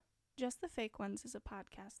Just the Fake Ones is a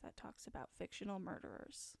podcast that talks about fictional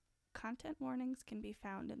murderers. Content warnings can be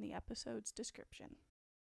found in the episode's description.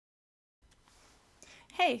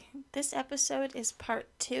 Hey, this episode is part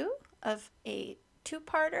 2 of a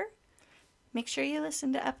two-parter. Make sure you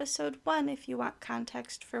listen to episode 1 if you want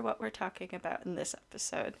context for what we're talking about in this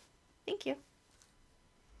episode. Thank you.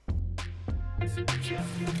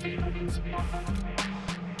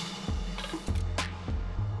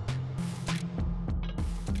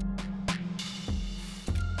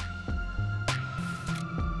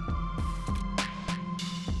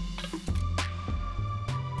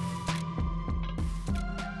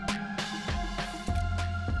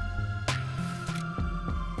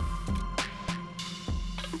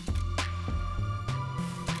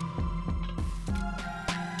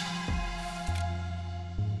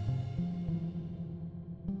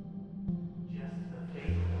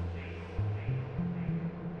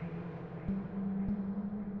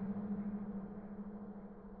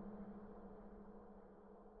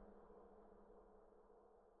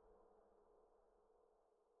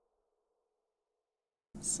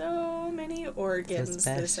 So many organs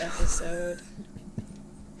this episode.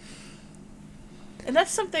 And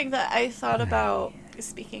that's something that I thought about,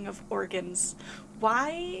 speaking of organs.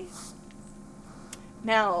 Why?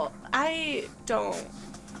 Now, I don't...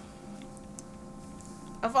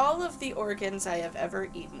 Of all of the organs I have ever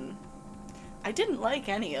eaten, I didn't like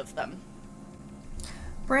any of them.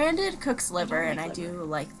 Brandon cooks liver, and I do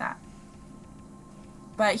like that.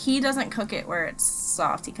 But he doesn't cook it where it's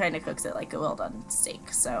soft. He kind of cooks it like a well-done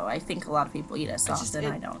steak. So I think a lot of people eat it soft, and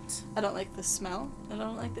I don't. I don't like the smell, and I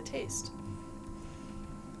don't like the taste.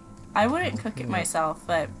 I wouldn't cook it myself,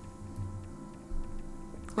 but...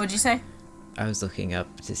 What'd you say? I was looking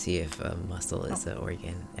up to see if a muscle is an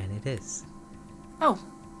organ, and it is. Oh,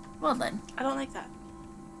 well then. I don't like that.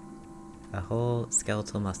 A whole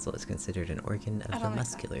skeletal muscle is considered an organ of the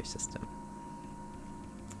muscular system.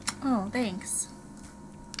 Oh, thanks.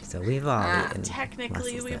 So we've all eaten.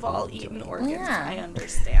 Technically, we've all eaten organs. Yeah. I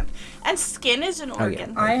understand. And skin is an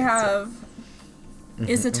organ. I have.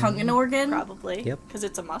 Is a tongue an organ? Probably. Yep. Because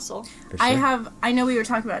it's a muscle. For sure. I know we were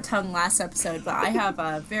talking about tongue last episode, but I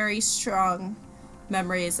have very strong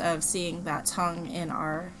memories of seeing that tongue in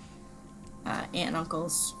our aunt and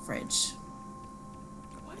uncle's fridge.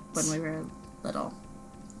 What? When we were little.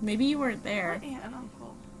 Maybe you weren't there. What aunt and uncle?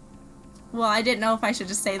 Well, I didn't know if I should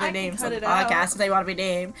just say their names on the podcast if they want to be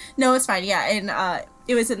named. No, it's fine. Yeah, and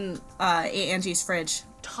it was in Aunt Angie's fridge.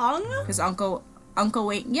 Tongue? Because Uncle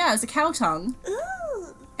Wayne... Yeah, it was a cow tongue.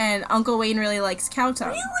 Ooh. And Uncle Wayne really likes cow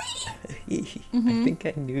tongue. Really? I think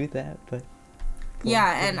I knew that, but...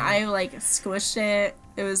 Yeah, and I, squished it.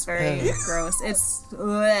 It was very gross. It's...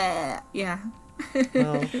 Bleh. Yeah.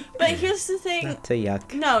 Well, but here's the thing. not to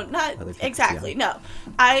yuck. No, not exactly. No,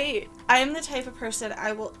 I'm the type of person,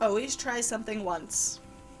 I will always try something once,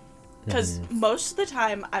 because most of the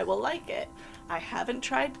time I will like it. I haven't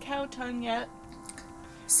tried cow tongue yet.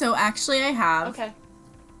 So actually, I have. Okay.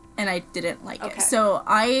 And I didn't like it. So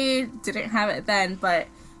I didn't have it then, but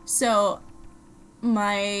so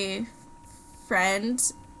my friend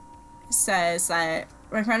says that.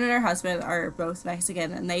 My friend and her husband are both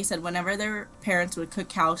Mexican, and they said whenever their parents would cook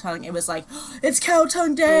cow tongue, it was like, oh, it's cow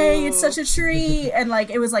tongue day, It's such a treat, and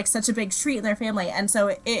it was such a big treat in their family, and so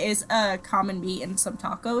it is a common meat in some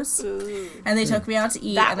tacos. Ooh. And they took me out to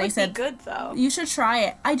eat, and they said, good though. You should try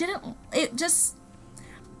it. I didn't, it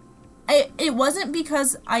wasn't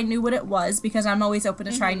because I knew what it was, because I'm always open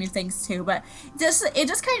to trying new things too, but it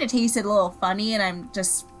just kind of tasted a little funny, and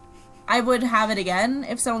I would have it again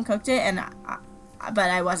if someone cooked it,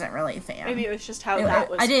 but I wasn't really a fan. Maybe it was just how that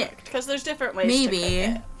was cooked. Because there's different ways to cook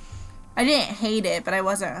it. I didn't hate it, but I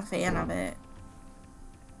wasn't a fan of it.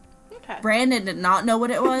 Okay. Brandon did not know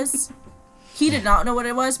what it was. He did not know what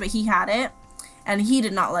it was, but he had it. And he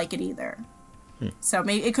did not like it either. So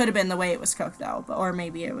maybe it could have been the way it was cooked, though. Or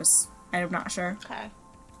maybe it was... I'm not sure. Okay.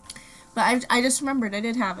 But I just remembered I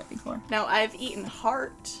did have it before. Now, I've eaten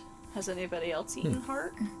heart. Has anybody else eaten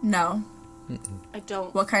heart? No. I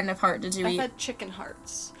don't. What kind of heart did you eat? I've had chicken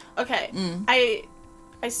hearts. Okay. I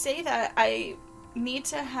say that I need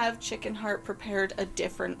to have chicken heart prepared a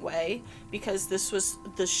different way, because this was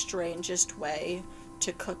the strangest way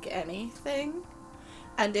to cook anything.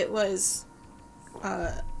 And it was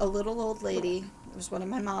a little old lady. It was one of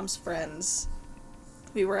my mom's friends.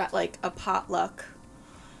 We were at a potluck.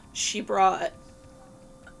 She brought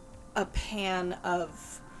a pan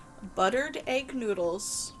of buttered egg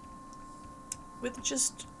noodles with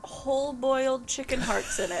just whole boiled chicken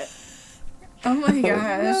hearts in it. Oh my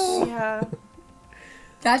gosh. Yeah.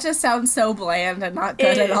 That just sounds so bland and not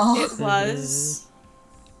good at all. It was.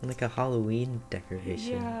 Like a Halloween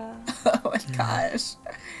decoration. Yeah. Oh my gosh.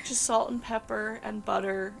 Just salt and pepper and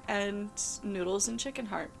butter and noodles and chicken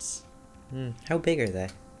hearts. How big are they?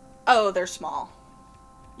 Oh, they're small.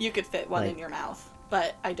 You could fit one in Like- your mouth,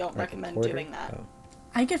 but I don't Like a recommend quarter? doing that. Oh.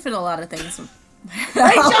 I could fit a lot of things.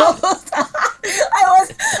 Rachel!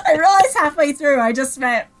 I realized halfway through, I just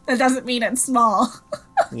meant, it doesn't mean it's small.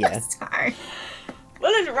 Yeah. Sorry.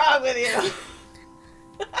 What is wrong with you?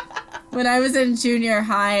 When I was in junior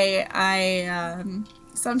high,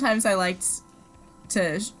 sometimes I liked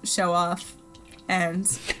to show off, and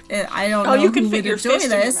I don't know you can who fit would your enjoy fist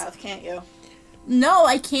in your this. mouth, can't you? No,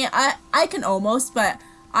 I can't. I can almost, but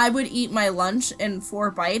I would eat my lunch in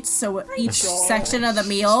 4 bites, so each section of the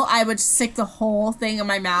meal, I would stick the whole thing in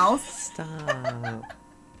my mouth. Stop.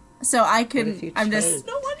 So I What if could, you I'm just, chose?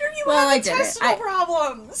 No wonder you Well, I have did it. intestinal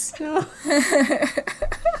problems.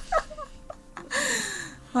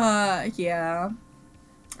 yeah.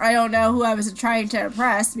 I don't know who I was trying to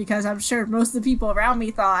impress, because I'm sure most of the people around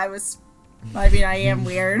me thought I was, I mean, I am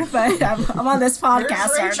weird, but I'm on this podcast,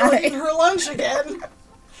 There's aren't Rachel I? eating her lunch again.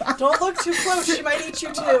 Don't look too close, she might eat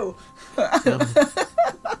you too.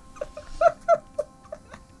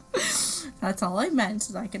 That's all I meant,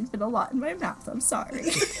 is I can fit a lot in my mouth. I'm sorry.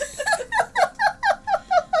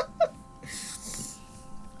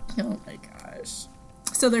 Oh my gosh.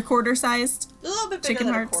 So they're quarter-sized? A little bit bigger Chicken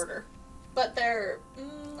than hearts? a quarter. But they're,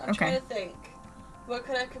 I'm Okay. trying to think. What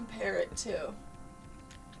could I compare it to?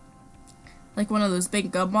 Like one of those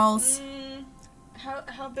big gumballs?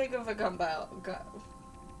 How big of a gumball?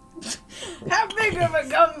 How big of a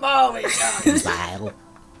gumball we got? Lyle.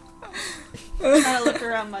 I'm trying to look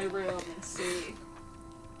around my room and see.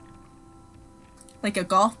 Like a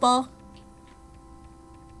golf ball?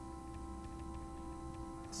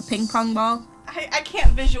 A ping pong ball? I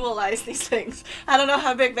can't visualize these things. I don't know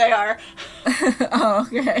how big they are. Oh,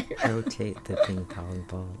 okay. Rotate the ping pong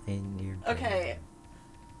ball in your brain. Okay.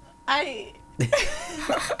 I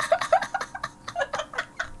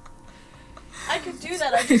could do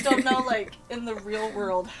that. I just don't know, like, in the real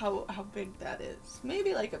world, how big that is.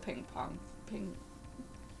 Maybe like a ping pong ball.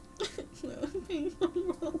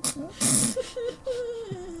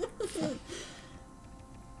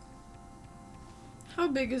 How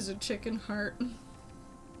big is a chicken heart?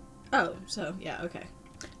 Oh, so yeah, okay.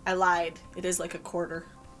 I lied. It is like a quarter.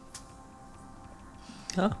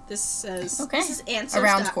 Oh. This says Okay. This is answers. A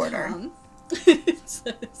round quarter. It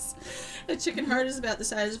says a chicken heart is about the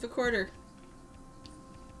size of a quarter.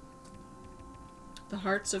 The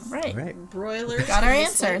hearts of Right. broilers Got our can be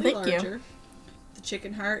answer. slightly Thank you. larger. The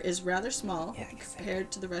chicken heart is rather small Yeah, exactly.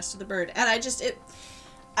 compared to the rest of the bird. And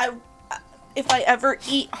if I ever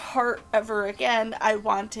eat heart ever again, I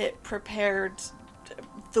want it prepared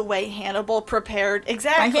the way Hannibal prepared.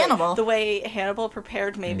 Exactly. By Hannibal. The way Hannibal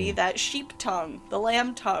prepared maybe that sheep tongue, the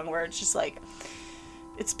lamb tongue, where it's just like,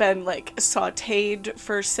 it's been like sauteed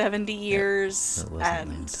for 70 years it wasn't lamb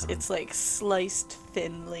and tongue. it's like sliced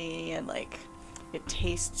thinly and like it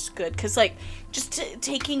tastes good. Because like just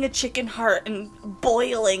taking a chicken heart and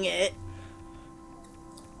boiling it,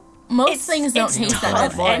 Most things don't taste that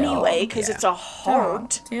tough good boiled. anyway because Yeah. it's a heart.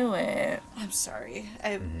 Don't do it. I'm sorry.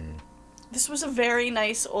 This was a very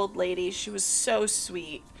nice old lady. She was so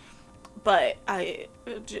sweet, but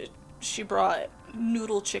she brought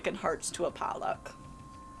noodle chicken hearts to a potluck.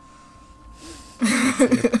 So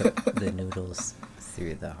you put the noodles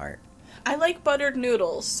through the heart. I like buttered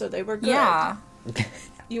noodles, so they were good. Yeah.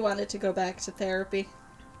 You wanted to go back to therapy?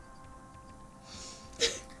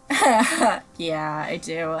 Yeah, I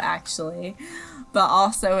do, actually. But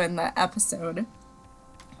also in the episode,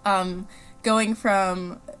 going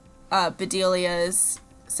from Bedelia's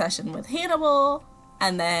session with Hannibal,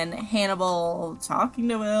 and then Hannibal talking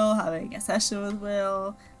to Will, having a session with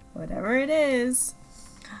Will, whatever it is,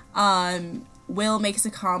 Will makes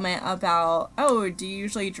a comment about, oh, do you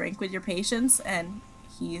usually drink with your patients? And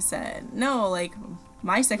he said, no, like,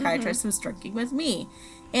 my psychiatrist was drinking with me.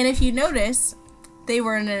 And if you notice, they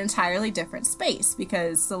were in an entirely different space,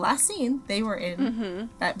 because the last scene, they were in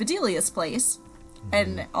at Bedelia's place,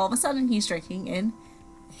 and all of a sudden he's drinking in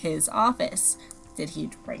his office. Did he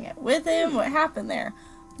bring it with him? What happened there?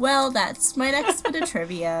 Well, that's my next bit of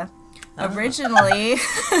trivia. Originally,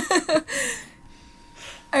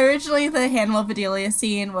 the Hannibal Bedelia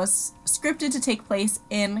scene was scripted to take place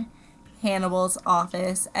in Hannibal's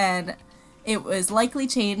office, and it was likely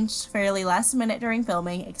changed fairly last minute during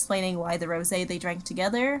filming, explaining why the rosé they drank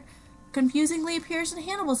together confusingly appears in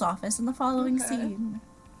Hannibal's office in the following scene.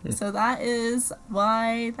 So that is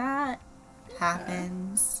why that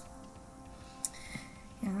happens.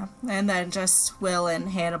 Yeah, and then just Will and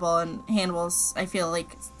Hannibal's, I feel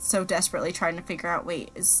like, so desperately trying to figure out,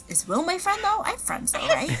 wait, is Will my friend, though? I have friends, though,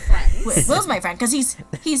 right? Will's my friend, because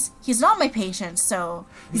he's not my patient, so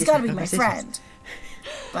he's got to be my friend.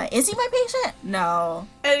 But is he my patient? No.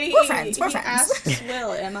 And we're friends. He asks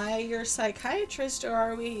Will, am I your psychiatrist, or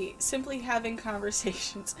are we simply having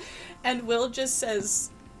conversations? And Will just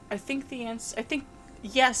says, I think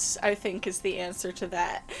yes, I think is the answer to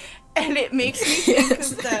that. And it makes me think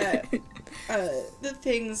of the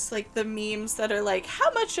things, like the memes that are like, how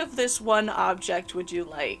much of this one object would you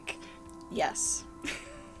like? Yes.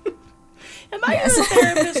 Am I your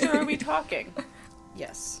therapist, or are we talking?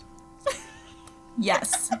 Yes.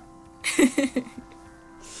 Yes.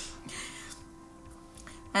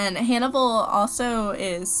 And Hannibal also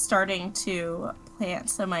is starting to plant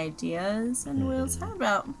some ideas in Will's head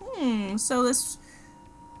about, so this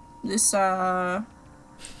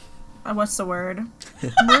what's the word?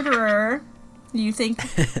 Murderer, you think?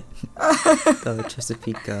 The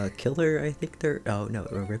Chesapeake killer, I think they're... Oh, no,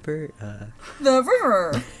 a Ripper? The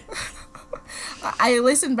River. I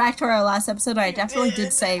listened back to our last episode, and I definitely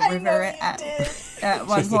did say River at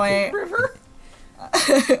one point. River?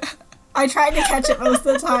 I tried to catch it most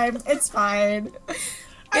of the time. It's fine.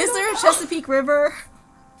 Is there a Chesapeake River?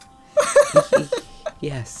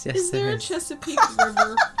 Yes, is there is. A Chesapeake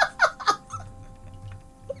River?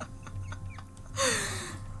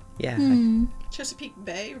 Yeah. Chesapeake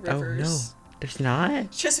Bay rivers. Oh, no. There's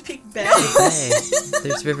not? Chesapeake Bay. Bay.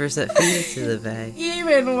 There's rivers that feed into the bay.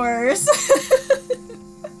 Even worse.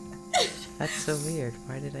 That's so weird.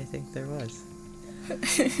 Why did I think there was?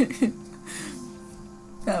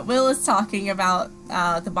 Will is talking about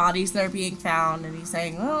the bodies that are being found, and he's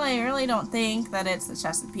saying, well, I really don't think that it's the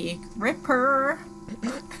Chesapeake Ripper.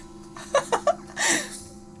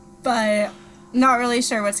 But not really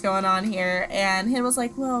sure what's going on here. And he was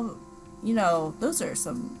like, well, you know, those are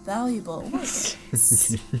some valuable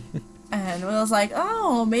organs. And Will's like,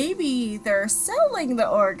 oh, maybe they're selling the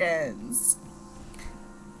organs.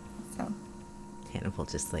 So Hannibal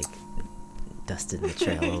just, like, dusted the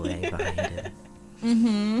trail away behind him.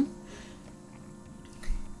 Mm-hmm.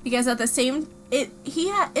 Because at the same...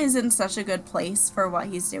 he is in such a good place for what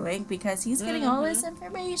he's doing, because he's getting all this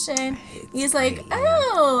information. He's like, great,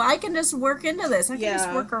 oh, I can just work into this. I can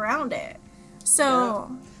just work around it.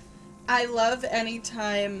 So... I love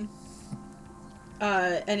anytime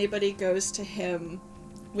anybody goes to him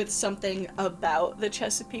with something about the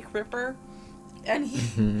Chesapeake Ripper, and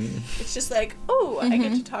it's just like, oh, I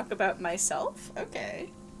get to talk about myself? Okay.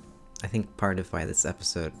 I think part of why this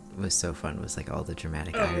episode was so fun was, like, all the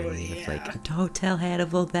dramatic irony of, like, don't tell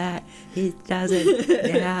Hannibal that. He doesn't.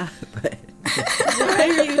 Yeah. But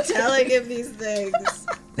why are you telling him these things?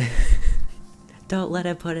 Don't let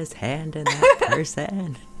him put his hand in that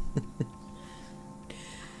person.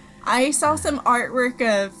 I saw some artwork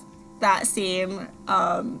of that scene.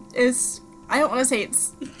 It's, I don't want to say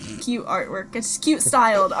it's cute artwork. It's cute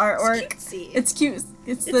styled artwork. It's cute.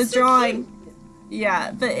 It's the so drawing. Cute.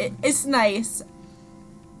 Yeah, but it's nice.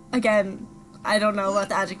 Again, I don't know what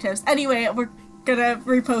the adjectives. Anyway, we're gonna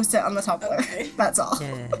repost it on the Tumblr. Okay. That's all.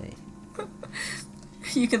 Yay.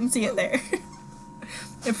 You can see it there.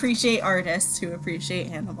 Appreciate artists who appreciate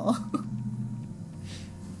Hannibal.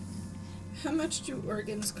 How much do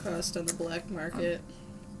organs cost on the black market?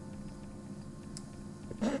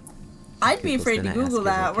 I'd be afraid to Google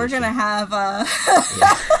that. We're gonna have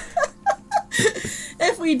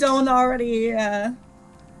if we don't already have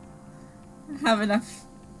enough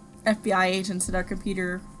FBI agents in our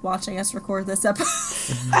computer watching us record this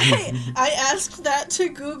episode. I asked that to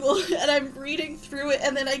Google, and I'm reading through it,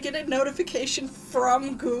 and then I get a notification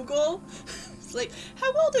from Google. It's like,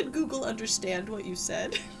 how well did Google understand what you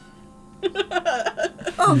said?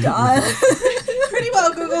 Oh, God. Pretty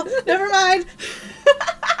well, Google. Never mind.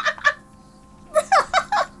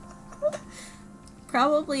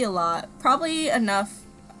 Probably a lot. Probably enough.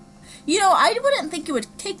 You know, I wouldn't think it would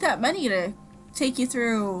take that many to take you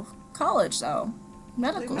through college, though.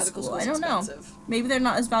 Medical school. I don't know. Maybe they're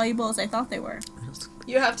not as valuable as I thought they were.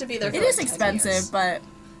 You have to be there for It is expensive, years. But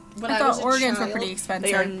when I thought organs were pretty expensive.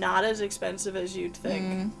 They are not as expensive as you'd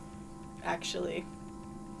think, actually.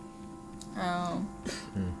 Oh.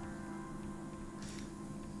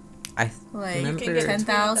 I like remember you can get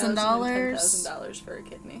 $10,000. $10,000 for a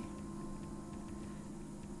kidney.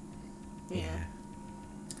 Yeah.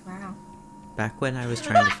 Wow. Back when I was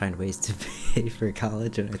trying to find ways to pay for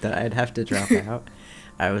college and I thought I'd have to drop out,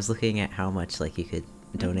 I was looking at how much, like, you could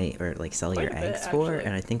donate or, like, sell your eggs for,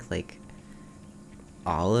 and I think, like,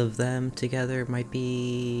 all of them together might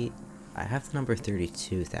be... I have the number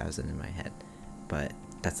 32,000 in my head, but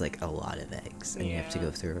that's like a lot of eggs, and you have to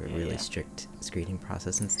go through a really strict screening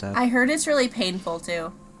process and stuff. I heard it's really painful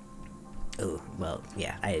too. Oh, well,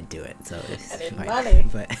 yeah, I didn't do it, so it's fine. Money.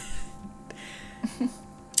 But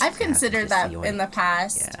I've considered that in the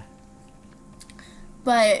past. Yeah.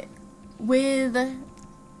 But with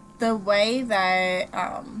the way that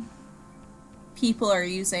people are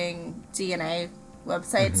using DNA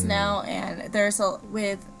websites now, and there's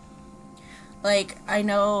I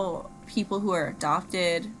know people who are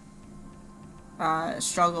adopted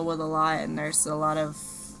struggle with a lot, and there's a lot of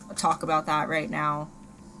talk about that right now.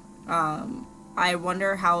 I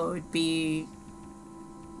wonder how it would be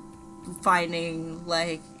finding,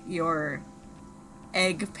 like, your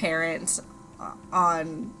egg parents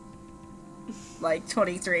on, like,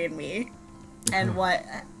 23andMe, and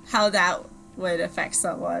how that would affect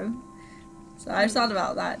someone. So I've thought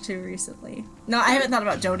about that too recently. No, I haven't thought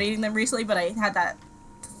about donating them recently, but I had that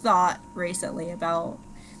thought recently about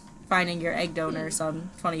finding your egg donors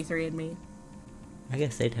on 23andMe. I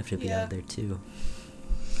guess they'd have to be on there too.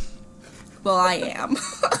 Well, I am.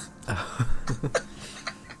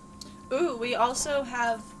 Ooh, we also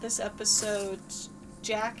have this episode,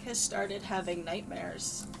 Jack has started having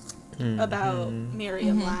nightmares about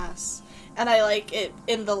Miriam Lass. And I like it,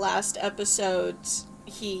 in the last episode,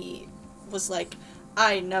 he was like,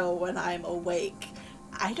 I know when I'm awake.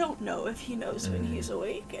 I don't know if he knows when he's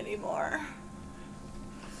awake anymore.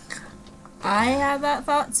 I had that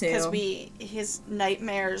thought too. Because his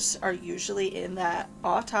nightmares are usually in that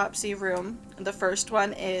autopsy room. And the first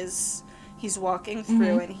one is he's walking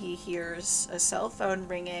through and he hears a cell phone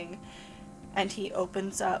ringing, and he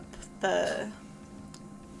opens up the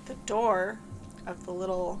door of the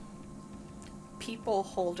little people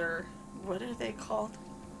holder. What are they called?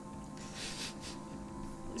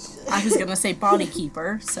 I was gonna say body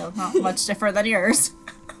keeper, so not much different than yours.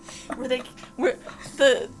 The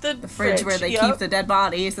fridge where they keep the dead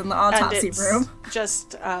bodies in the autopsy room.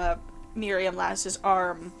 Just Miriam Lass's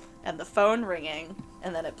arm and the phone ringing,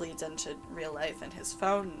 and then it bleeds into real life, and his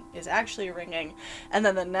phone is actually ringing. And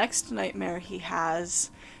then the next nightmare he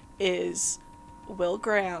has is Will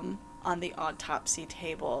Graham on the autopsy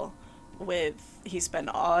table he's been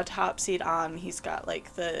autopsied on. He's got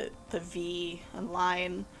like the V and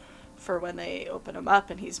line for when they open him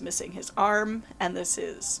up, and he's missing his arm. And this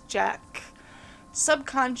is Jack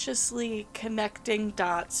subconsciously connecting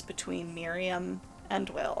dots between Miriam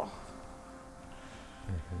and Will.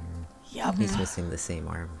 Yep. He's missing the same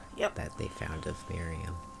arm that they found of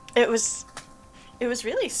Miriam. It was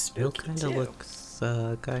really spooky. Will kind of looks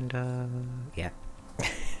yeah.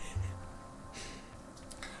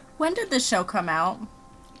 When did this show come out?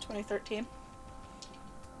 2013.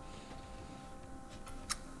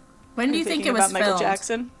 When do you think it was about Michael filmed?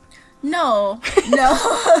 Jackson? No.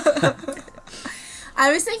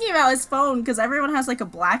 I was thinking about his phone, because everyone has like a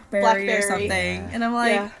Blackberry or something. Yeah. And I'm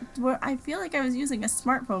like, well, I feel like I was using a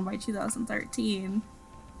smartphone by 2013.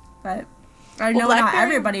 But I know not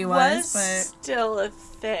everybody was, but still a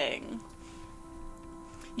thing.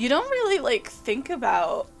 You don't really like think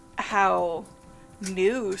about how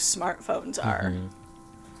new smartphones are.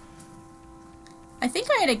 I think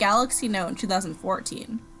I had a Galaxy Note in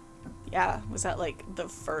 2014. Yeah, was that like the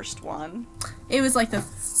first one? It was like the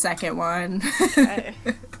second one. Okay.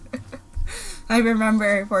 I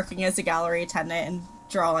remember working as a gallery attendant and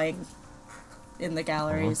drawing in the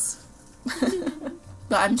galleries.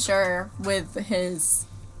 But I'm sure with his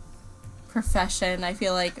profession, I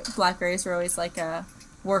feel like Blackberries were always like a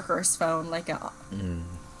worker's phone, like a.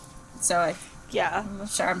 So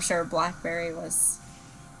I'm sure Blackberry was.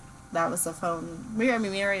 That was the phone.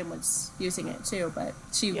 Miriam was using it too, but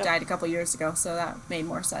she died a couple years ago, so that made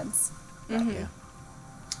more sense.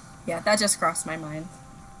 Yeah, that just crossed my mind.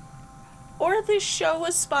 Or this show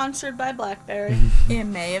was sponsored by Blackberry. It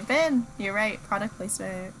may have been. You're right. Product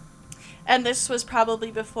placement. And this was probably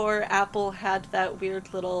before Apple had that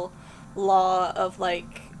weird little law of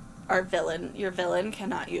like, your villain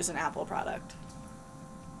cannot use an Apple product.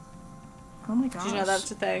 Oh my gosh. Did you know that's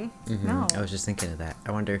a thing? No. I was just thinking of that.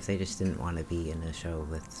 I wonder if they just didn't want to be in a show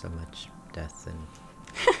with so much death and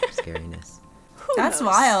scariness. That's knows?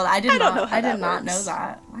 wild. I did not works. know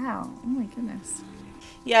that. Wow. Oh my goodness.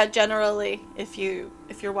 Yeah, generally, if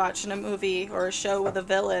you're watching a movie or a show with a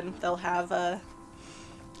villain, they'll have an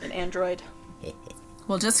android.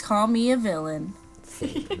 Well, just call me a villain.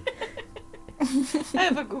 I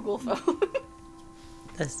have a Google phone.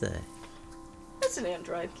 That's an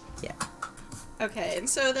android. Yeah. Okay, and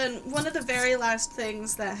so then one of the very last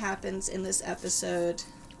things that happens in this episode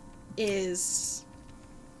is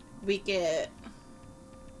we get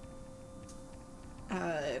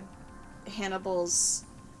Hannibal's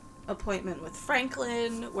appointment with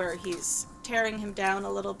Franklin where he's tearing him down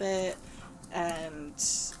a little bit, and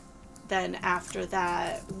then after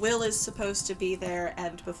that Will is supposed to be there,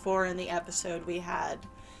 and before in the episode we had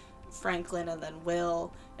Franklin and then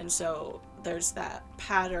Will, and so there's that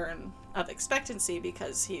pattern of expectancy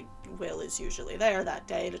because Will is usually there that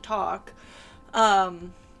day to talk,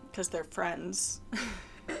 because they're friends.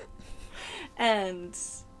 And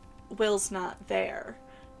Will's not there,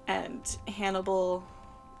 and Hannibal,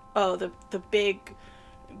 the big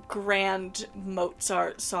grand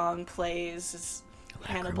Mozart song plays.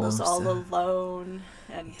 Hannibal's all alone,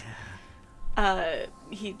 and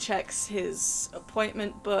he checks his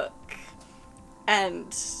appointment book,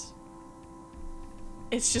 and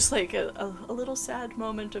it's just like a little sad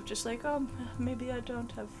moment of just like, oh, maybe I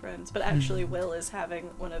don't have friends. But actually Will is having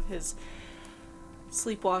one of his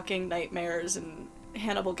sleepwalking nightmares, and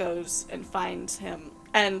Hannibal goes and finds him.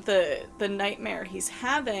 And the nightmare he's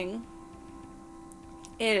having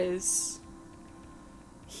is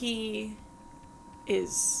he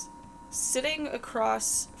is sitting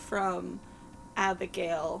across from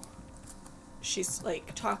Abigail. She's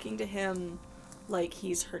like talking to him like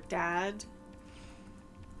he's her dad.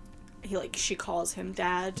 She calls him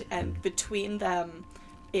dad, and between them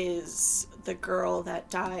is the girl that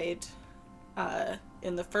died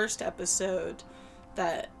in the first episode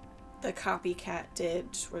that the copycat did,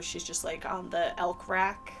 where she's just like on the elk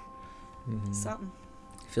rack. Something.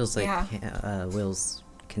 Feels like Will's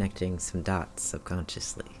connecting some dots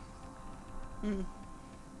subconsciously.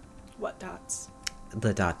 What dots?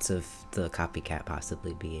 The dots of the copycat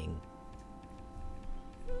possibly being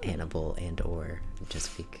Hannibal and or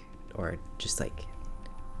Chesapeake, or just like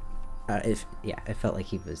it felt like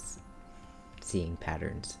he was seeing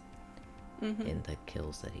patterns in the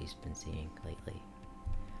kills that he's been seeing lately.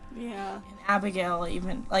 Yeah. And Abigail,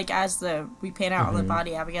 even like as we pan out on the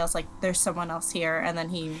body, Abigail's like, "There's someone else here," and then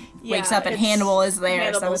he wakes up and Hannibal is there.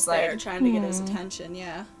 Hannibal's so it's there like trying to get his attention.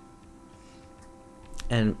 Yeah.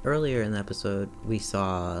 And earlier in the episode, we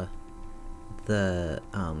saw the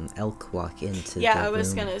elk walk into the I was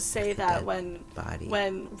room gonna say that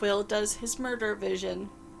when Will does his murder vision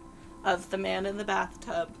of the man in the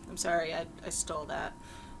bathtub. I'm sorry, I stole that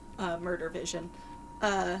murder vision.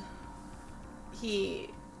 He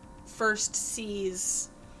first sees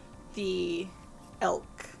the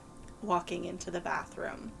elk walking into the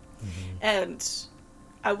bathroom, and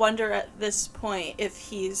I wonder at this point if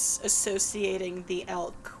he's associating the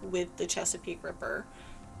elk with the Chesapeake Ripper,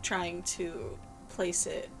 trying to place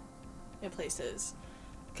it in places,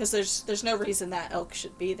 because there's no reason that elk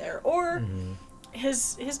should be there, or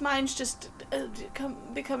his mind's just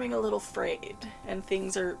becoming a little frayed and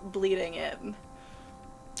things are bleeding in.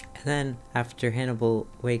 And then after Hannibal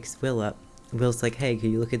wakes Will up, Will's like, "Hey,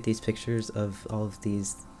 can you look at these pictures of all of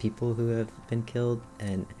these people who have been killed?"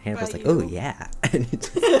 And Hannibal's like, "Oh yeah." And he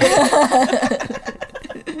just...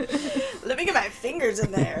 Let me get my fingers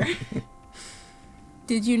in there.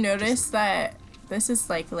 Did you notice that this is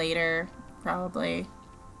like later, probably?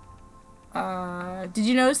 Did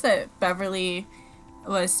you notice that Beverly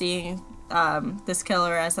was seeing this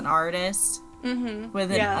killer as an artist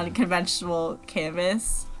with an unconventional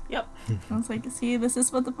canvas? Yep. I was like, see, this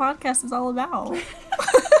is what the podcast is all about.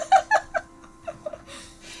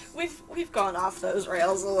 We've gone off those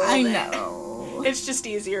rails a little I bit. know. It's just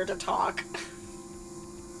easier to talk.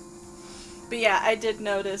 But yeah, I did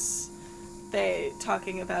notice they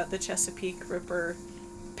talking about the Chesapeake Ripper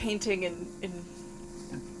painting in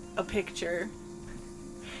a picture.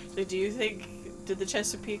 So do you think, did the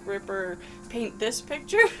Chesapeake Ripper paint this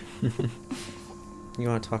picture? You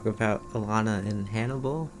want to talk about Alana and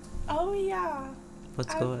Hannibal? Oh yeah.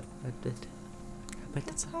 Let's go.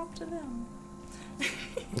 Let's hop to them.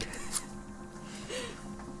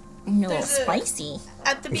 A little spicy.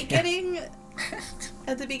 At the beginning,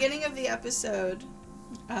 at the beginning of the episode,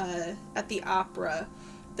 at the opera,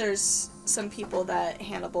 there's some people that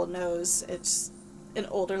Hannibal knows. It's an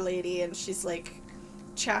older lady, and she's like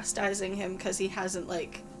chastising him because he hasn't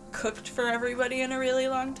like cooked for everybody in a really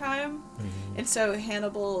long time. And so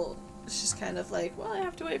Hannibal is just kind of like, well, I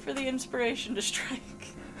have to wait for the inspiration to strike.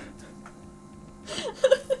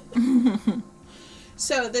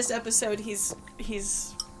 So this episode,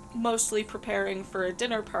 he's mostly preparing for a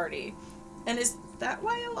dinner party. And is that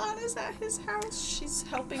why Alana's at his house? She's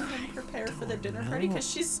helping him prepare for the dinner party?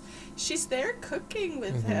 Because she's there cooking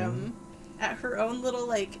with him at her own little,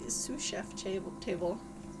 like, sous chef table.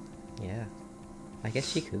 Yeah. I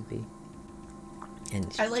guess she could be.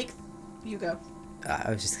 And you go.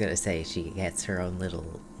 I was just gonna say, she gets her own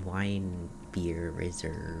little wine beer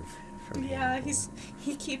reserve from Hannibal.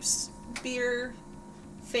 He keeps beer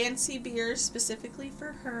fancy beer specifically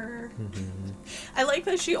for her. Mm-hmm. I like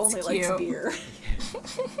that she only likes beer.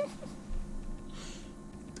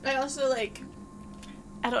 I also, like,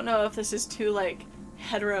 I don't know if this is too, like,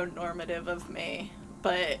 heteronormative of me,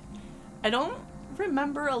 but I don't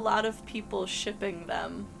remember a lot of people shipping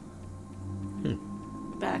them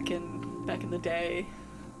back in the day.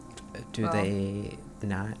 Do they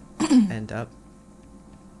not end up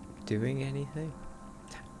doing anything?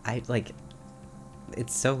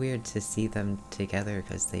 It's so weird to see them together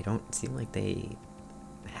because they don't seem like they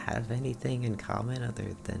have anything in common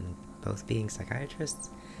other than both being psychiatrists.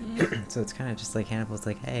 So it's kind of just like Hannibal's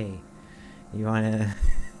like, hey, you want to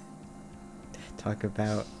talk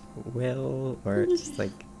about Will? Or just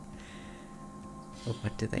like,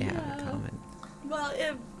 what do they have in common? Well,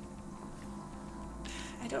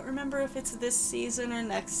 I don't remember if it's this season or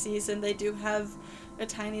next season. They do have a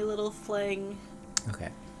tiny little fling. Okay.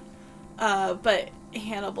 But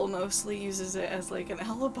Hannibal mostly uses it as, like, an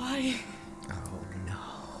alibi. Oh, no.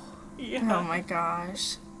 Yeah. Oh, my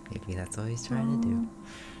gosh. Maybe that's all he's trying to do.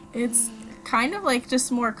 It's kind of, like,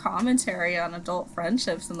 just more commentary on adult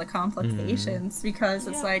friendships and the complications, because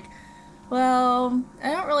it's like, well,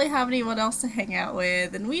 I don't really have anyone else to hang out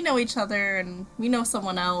with, and we know each other, and we know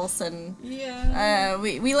someone else, and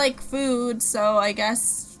we like food, so I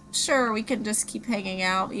guess, sure, we can just keep hanging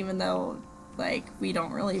out, even though, like, we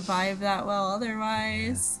don't really vibe that well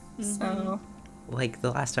otherwise. So, like,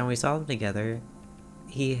 the last time we saw them together,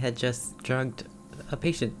 he had just drugged a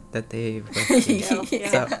patient that they were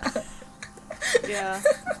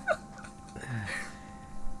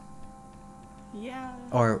Yeah.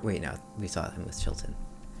 Or, wait, no, we saw him with Chilton.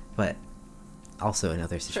 But also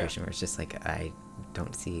another situation where it's just like, I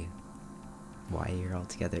don't see why you're all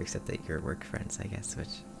together except that you're work friends, I guess, which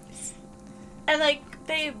is... And, like,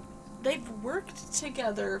 they've worked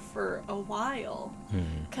together for a while.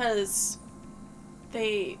 Because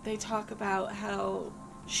they talk about how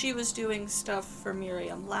she was doing stuff for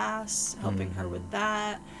Miriam Lass, helping her with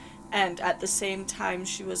that. And at the same time,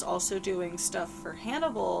 she was also doing stuff for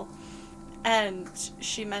Hannibal. And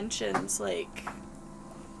she mentions, like,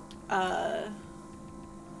 that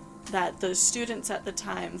the students at the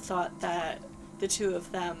time thought that the two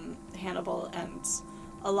of them, Hannibal and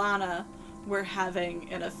Alana, were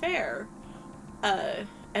having an affair.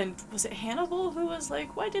 And was it Hannibal who was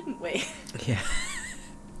like, why didn't we? Yeah.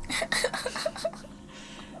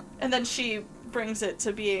 And then she brings it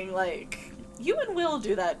to being like, you and Will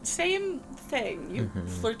do that same thing. You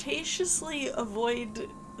flirtatiously avoid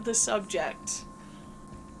the subject.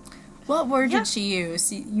 What word did she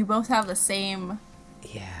use? You both have the same...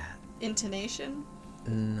 Yeah. Intonation?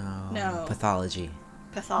 No. Pathology.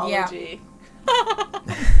 Pathology.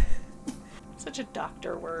 Yeah. Such a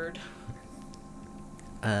doctor word.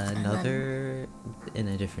 Another, in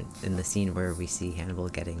the scene where we see Hannibal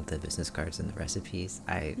getting the business cards and the recipes,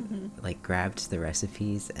 I like grabbed the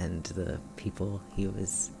recipes and the people he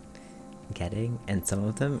was getting, and some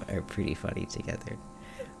of them are pretty funny together.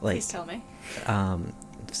 Like, please tell me.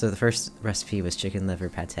 So the first recipe was chicken liver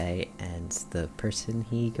pate, and the person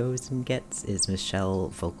he goes and gets is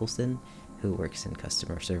Michelle Vogelson, who works in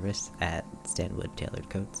customer service at Stanwood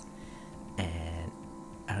Tailored Coats. And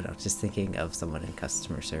I don't know, just thinking of someone in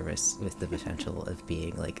customer service with the potential of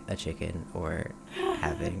being like a chicken or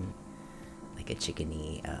having like a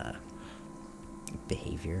chickeny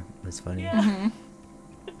behavior was funny. Yeah.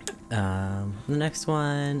 The next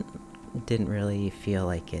one didn't really feel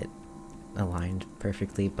like it aligned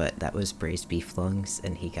perfectly, but that was braised beef lungs,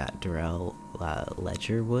 and he got Darrell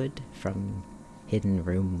Ledgerwood from Hidden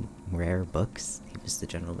Room Rare Books. He was the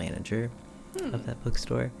general manager of that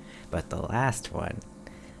bookstore. But the last one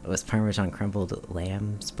was Parmesan crumbled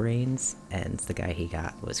lamb's brains, and the guy he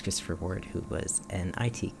got was Christopher Ward, who was an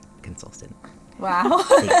IT consultant. Wow.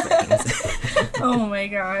 Oh my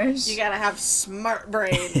gosh. You gotta have smart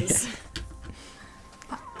brains.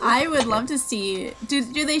 I would love to see... Do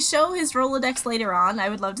they show his Rolodex later on? I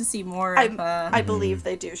would love to see more of... I believe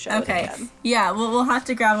they do show it again. Yeah, we'll have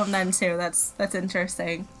to grab them then, too. That's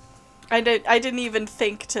interesting. I didn't even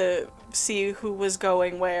think to see who was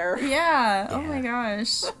going where. Yeah. Oh my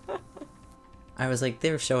gosh. I was like,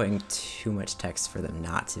 they were showing too much text for them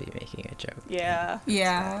not to be making a joke. Yeah.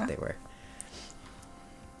 Yeah. They were.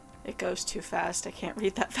 It goes too fast. I can't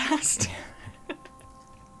read that fast.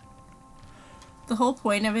 The whole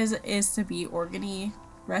point of it is to be organy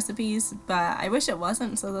recipes, but I wish it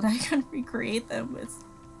wasn't, so that I could recreate them with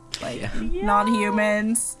like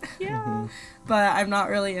non-humans. Yeah. But I'm not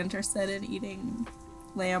really interested in eating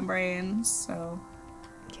lamb brains, so...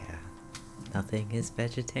 Yeah. Nothing is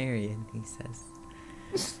vegetarian, he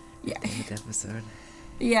says. Yeah. Damn episode.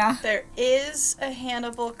 Yeah. There is a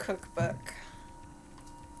Hannibal cookbook.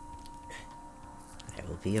 I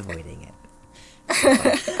will be avoiding it.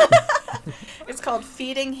 It's called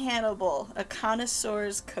Feeding Hannibal, a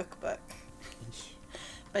Connoisseur's Cookbook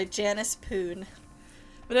by Janice Poon.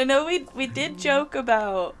 But I know we did joke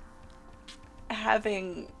about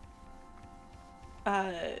having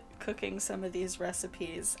cooking some of these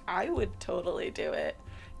recipes. I would totally do it.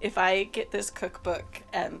 If I get this cookbook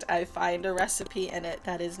and I find a recipe in it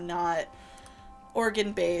that is not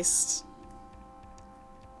organ-based,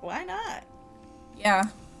 why not? Yeah.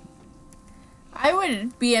 I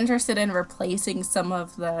would be interested in replacing some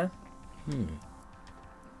of the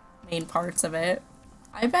main parts of it.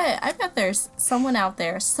 I bet there's someone out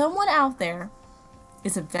there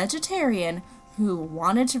is a vegetarian who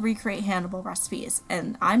wanted to recreate Hannibal recipes,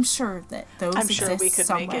 and I'm sure that those exist somewhere. I'm sure we could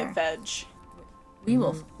make it veg. We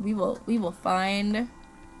will find.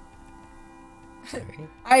 Sorry.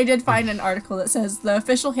 I did find an article that says the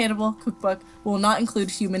official Hannibal cookbook will not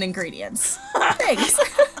include human ingredients. Thanks.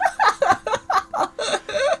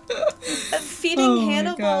 Feeding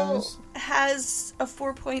Hannibal has a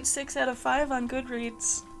 4.6 out of 5 on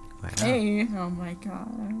Goodreads. Wow. Hey, oh my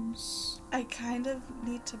gosh. I kind of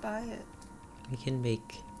need to buy it. We can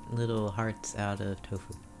make little hearts out of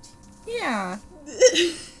tofu. Yeah.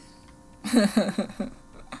 Is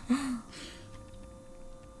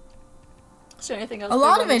there anything else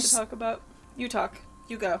to talk about? You talk.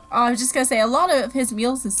 You go. I was just gonna say, a lot of his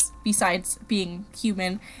meals is, besides being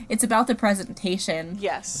human, it's about the presentation.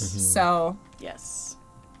 Yes. Mm-hmm. So. Yes.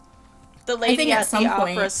 The lady at the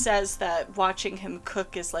opera says that watching him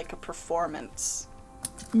cook is like a performance.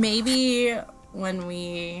 Maybe when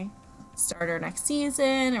we start our next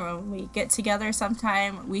season, or when we get together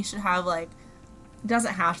sometime, we should have, like, it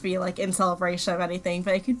doesn't have to be, like, in celebration of anything,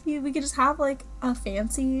 but we could just have, like, a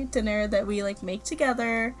fancy dinner that we, like, make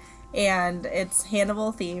together, and it's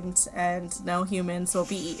Hannibal themed, and no humans will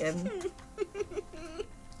be eaten.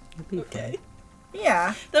 Okay.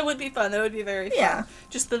 Yeah. That would be fun. That would be very fun. Yeah.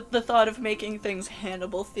 Just the thought of making things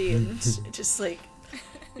Hannibal themed, it just, like,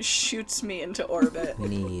 shoots me into orbit. We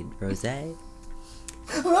need rosé.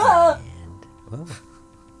 And whoa.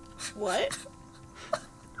 What?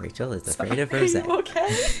 Rachel is afraid of rosé. Are you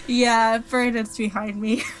okay? Yeah, Brandon's behind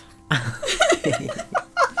me. I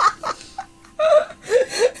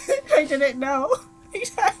didn't know. He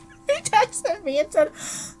texted me and said,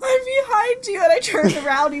 "I'm behind you," and I turned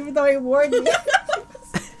around even though he warned me.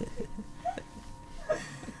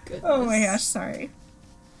 Oh my gosh, sorry.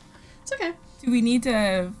 It's okay. Do we need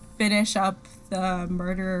to finish up the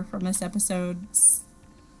murder from this episode?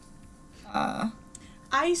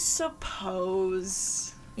 I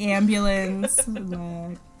suppose. Ambulance,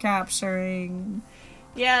 the capturing.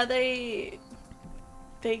 Yeah, they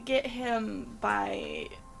get him by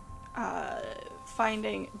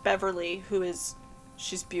finding Beverly,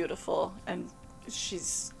 she's beautiful and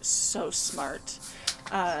she's so smart.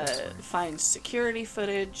 Finds security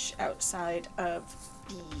footage outside of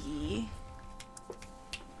the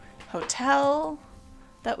hotel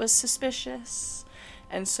that was suspicious,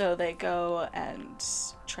 and so they go and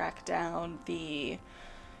track down the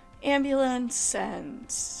ambulance,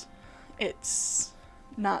 and it's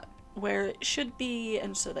not where it should be,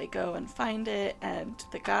 and so they go and find it, and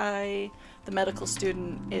the medical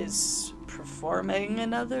student, is performing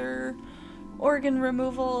another organ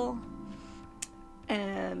removal,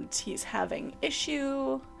 and he's having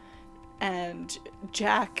issue, and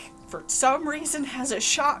Jack, for some reason, has a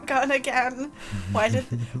shotgun again.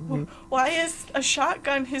 Why is a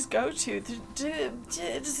shotgun his go-to?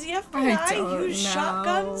 Does the FBI use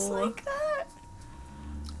shotguns like that?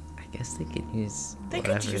 I guess they could use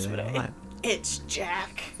whatever they want. It's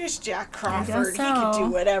Jack. It's Jack Crawford. So. He can do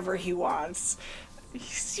whatever he wants.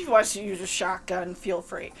 He wants to use a shotgun, feel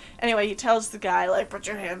free. Anyway, he tells the guy, like, put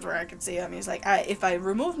your hands where I can see them. He's like, if I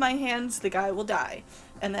remove my hands, the guy will die.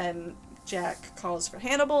 And then Jack calls for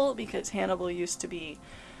Hannibal, because Hannibal used to be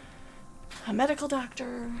a medical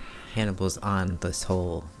doctor. Hannibal's on this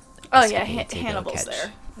whole... Oh, yeah, Hannibal's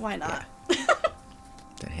there. Why not? Yeah.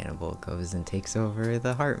 Then Hannibal goes and takes over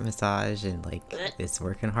the heart massage, and, like, it's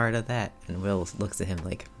working hard at that. And Will looks at him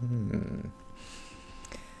like,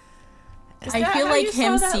 I feel like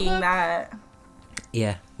him seeing that.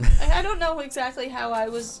 Yeah. I don't know exactly how I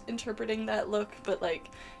was interpreting that look, but, like,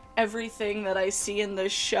 everything that I see in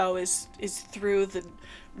this show is through the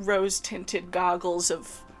rose-tinted goggles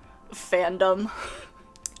of fandom.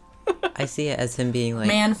 I see it as him being like,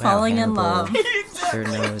 man falling in love. Sure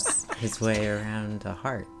knows his way around a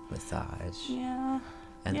heart massage. Yeah.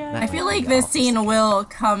 And I feel like this scene will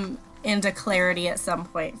come into clarity at some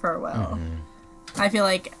point for Will. I feel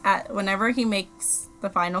like whenever he makes the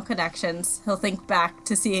final connections, he'll think back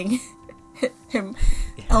to seeing him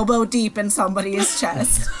elbow deep in somebody's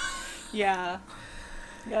chest. Yeah.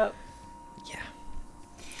 Yep. Yeah.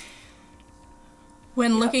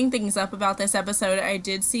 When looking things up about this episode, I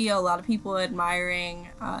did see a lot of people admiring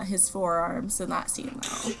his forearms in that scene,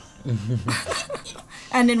 though.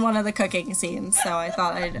 And in one of the cooking scenes, so I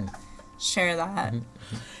thought I'd share that.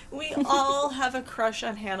 We all have a crush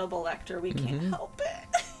on Hannibal Lecter. We can't help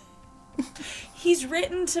it. He's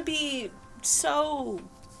written to be so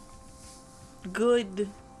good.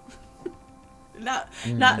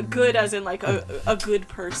 Not good as in like a good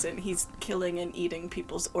person. He's killing and eating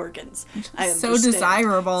people's organs. I understand. So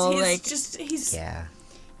desirable. He's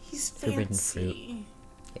fancy.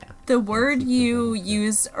 Yeah. The word you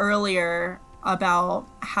used earlier about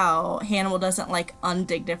how Hannibal doesn't like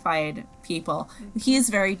undignified people. He is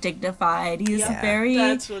very dignified. He's very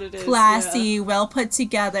that's what it is, classy, well put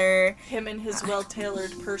together. Him in his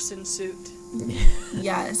well-tailored person suit.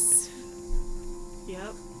 Yes.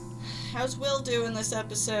 Yep. How's Will doing this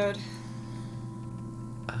episode?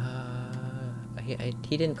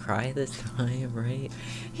 He didn't cry this time, right?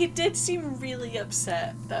 He did seem really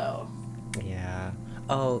upset, though. Yeah.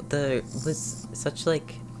 Oh, was such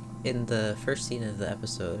like in the first scene of the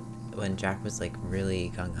episode when Jack was like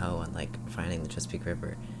really gung ho on like finding the Chesapeake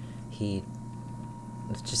River, he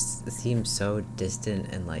just seemed so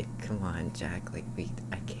distant and like, come on, Jack, like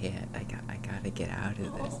I gotta get out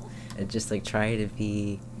of this, and just like try to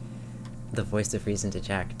be the voice of reason to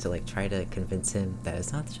Jack, to like try to convince him that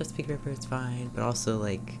it's not the Chesapeake River, it's fine, but also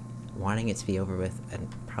like wanting it to be over with and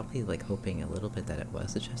probably like hoping a little bit that it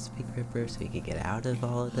was the Chesapeake River so he could get out of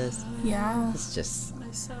all of this. Yeah. It's just My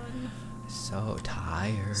son. so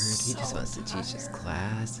tired. He just wants to teach his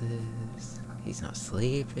classes. He's not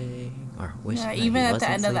sleeping or wishing that even he at wasn't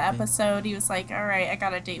the end of the sleeping. episode, he was like, "All right, I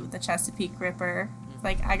got a date with the Chesapeake Ripper.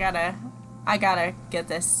 Like, I gotta get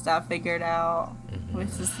this stuff figured out.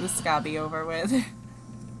 This gotta be over with.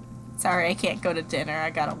 Sorry, I can't go to dinner.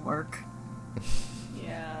 I gotta work."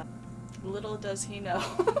 Yeah. Little does he know.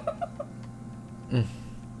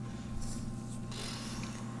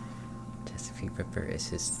 Chesapeake Ripper is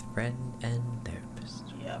his friend and therapist.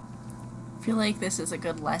 Yep. I feel like this is a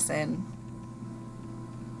good lesson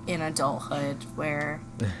in adulthood where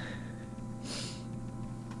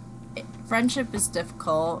friendship is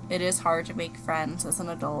difficult. It is hard to make friends as an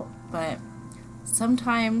adult, but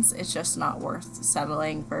sometimes it's just not worth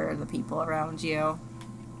settling for the people around you.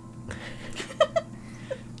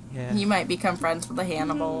 Yeah. You might become friends with a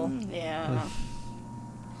Hannibal. Yeah.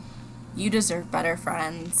 You deserve better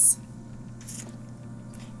friends.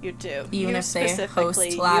 You do. Even you if they specifically,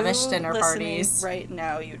 host lavish you dinner listening parties. right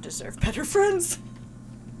now, you deserve better friends.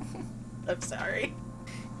 I'm sorry.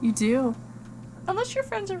 You do. Unless your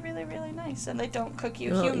friends are really, really nice and they don't cook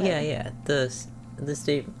you Well, human. yeah. The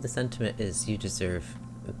sentiment is you deserve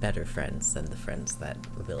better friends than the friends that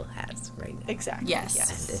Will has right now. Exactly.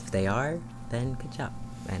 Yes. And if they are, then good job.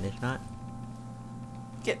 And if not,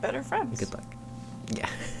 get better friends. good luck. Yeah.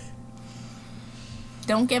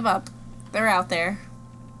 Don't give up. They're out there.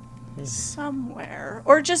 Somewhere.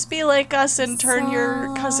 Or just be like us and turn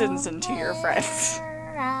your cousins into your friends.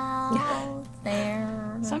 Out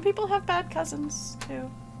there. Some people have bad cousins, too.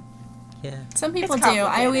 Yeah. Some people It's do. I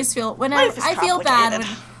complicated. always feel Life is I feel bad when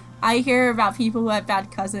complicated. I hear about people who have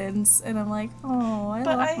bad cousins, and I'm like, oh, I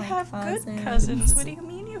But love I my have cousins. good cousins. What do you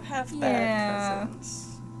mean you have Yeah. bad cousins?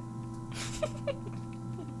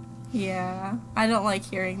 Yeah, I don't like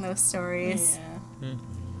hearing those stories. Yeah.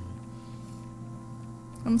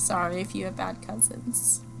 I'm sorry if you have bad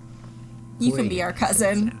cousins. You We're can be your our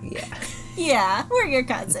cousins cousin. now, Yeah. Yeah, we're your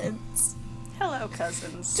cousins. Hello,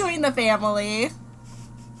 cousins. Join the family.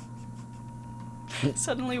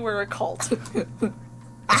 Suddenly we're a cult.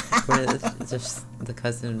 We're just the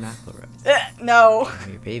cousin McElroy. No.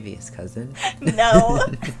 Your baby is cousin. No.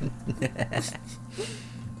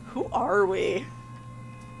 Who are we?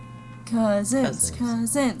 Cousins.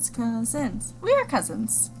 We are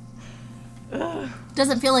cousins.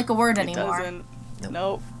 Doesn't feel like a word It anymore. doesn't. Nope.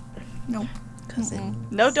 Nope. Nope. Cousin.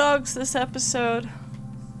 No dogs this episode.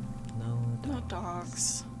 No. No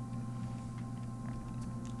dogs.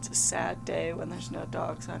 It's a sad day when there's no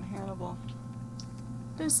dogs on Hannibal.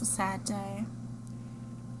 It was a sad day.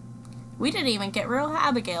 We didn't even get real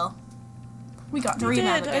Abigail. We got to You read did.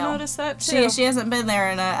 Abigail. I noticed that too. She hasn't been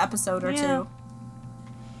there in an episode or Yeah. two.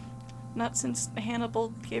 Not since Hannibal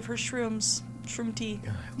gave her shrooms. Shroom tea.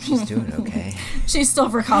 She's doing okay. She's still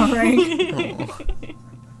recovering.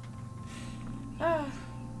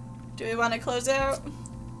 Do we want to close out?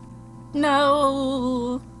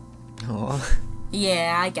 No. Oh.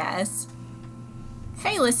 Yeah, I guess.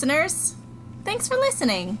 Hey, listeners. Thanks for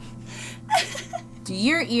listening. Do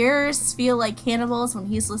your ears feel like Hannibal's when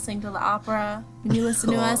he's listening to the opera? When you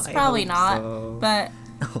listen to us? Probably not. So. But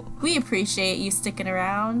we appreciate you sticking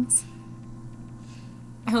around.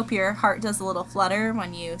 I hope your heart does a little flutter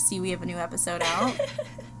when you see we have a new episode out.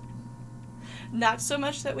 Not so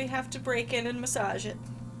much that we have to break in and massage it.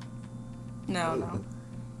 No.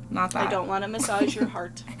 Not that. I don't want to massage your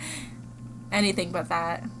heart. Anything but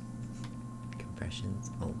that.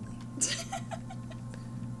 Compressions only.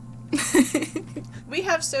 We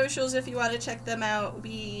have socials if you want to check them out.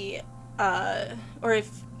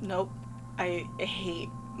 I hate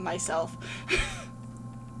myself.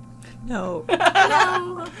 No.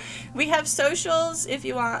 We have socials if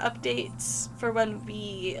you want updates for when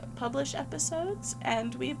we publish episodes,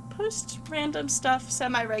 and we post random stuff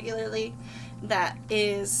semi-regularly. That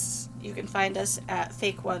is, you can find us at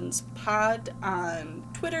Fake Ones Pod on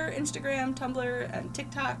Twitter, Instagram, Tumblr, and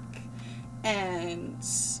TikTok. And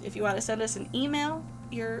if you want to send us an email,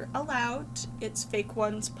 you're allowed. It's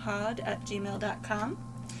fakeonespod@gmail.com.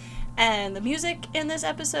 And the music in this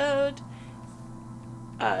episode,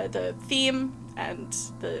 the theme and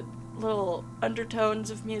the little undertones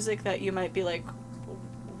of music that you might be like,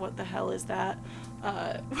 what the hell is that?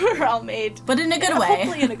 Were all made... But in a good way.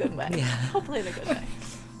 Hopefully in a good way. Yeah. Hopefully in a good way.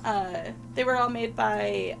 They were all made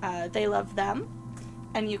by They Love Them.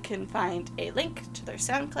 And you can find a link to their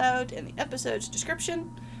SoundCloud in the episode's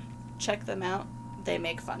description. Check them out. They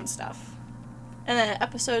make fun stuff. And then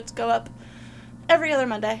episodes go up every other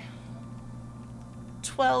Monday.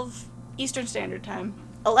 12 Eastern Standard Time.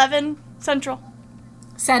 11 Central.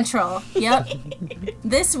 Central, yep.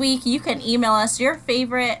 This week you can email us your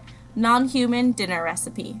favorite non-human dinner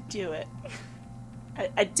recipe. Do it.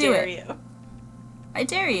 I dare you. I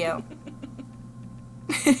dare you.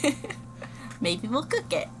 Maybe we'll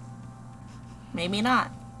cook it. Maybe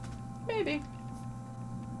not. Maybe.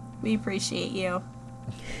 We appreciate you.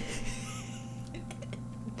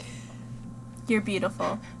 You're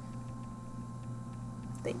beautiful.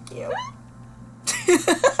 Thank you.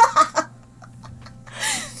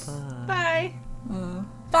 Bye.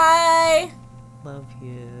 Bye. Love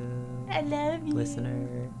you. I love you.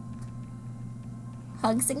 Listener.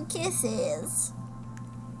 Hugs and kisses.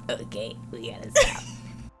 Okay, we gotta stop.